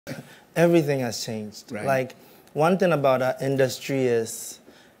Everything has changed. Right. Like, one thing about our industry is,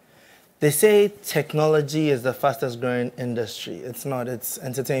 they say technology is the fastest growing industry. It's not, it's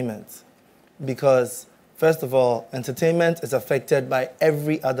entertainment. Because, first of all, entertainment is affected by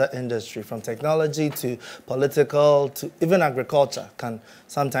every other industry, from technology to political to even agriculture can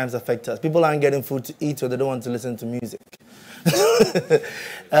sometimes affect us. People aren't getting food to eat, or they don't want to listen to music.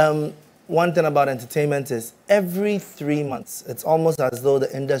 One thing about entertainment is every 3 months, it's almost as though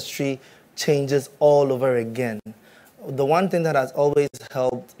the industry changes all over again. The one thing that has always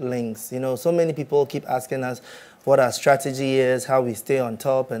helped links, so many people keep asking us what our strategy is, how we stay on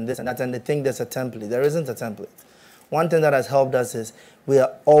top and this and that, and they think there's a template. There isn't a template. One thing that has helped us is we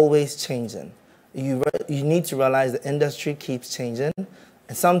are always changing. You need to realize the industry keeps changing,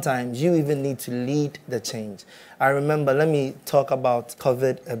 and sometimes you even need to lead the change. I remember, let me talk about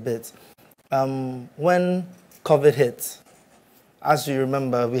COVID a bit. When COVID hit, as you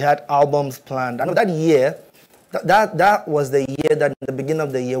remember, we had albums planned. I know that year, that was the year that in the beginning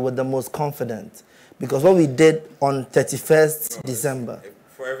of the year we're the most confident. Because what we did on 31st December.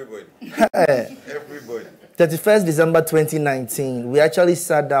 For everybody. Everybody. 31st December 2019, we actually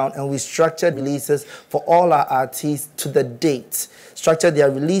sat down and we structured releases for all our artists to the date. Structured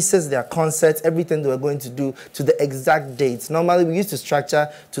their releases, their concerts, everything they were going to do to the exact dates. Normally, we used to structure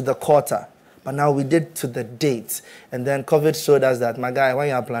to the quarter, but now we did to the dates. And then COVID showed us that, my guy, when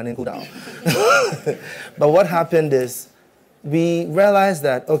you are planning, cool down. But what happened is, we realized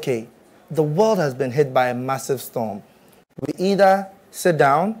that, okay, the world has been hit by a massive storm. We either sit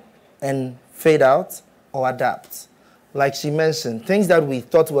down and fade out or adapt. Like she mentioned, things that we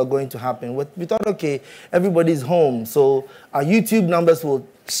thought were going to happen. We thought, okay, everybody's home, so our YouTube numbers will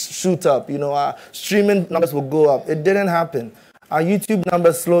shoot up, our streaming numbers will go up. It didn't happen. Our YouTube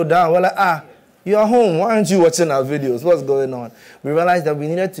numbers slowed down. We're like, you're home, why aren't you watching our videos? What's going on? We realized that we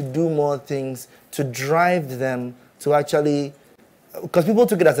needed to do more things to drive them to actually, because people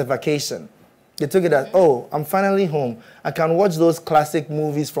took it as a vacation. They took it as, oh, I'm finally home. I can watch those classic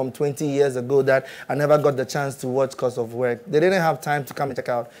movies from 20 years ago that I never got the chance to watch because of work. They didn't have time to come and check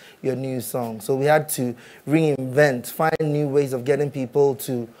out your new song. So we had to reinvent, find new ways of getting people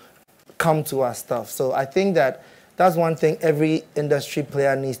to come to our stuff. So I think that that's one thing every industry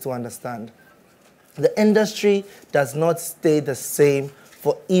player needs to understand. The industry does not stay the same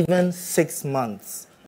for even 6 months.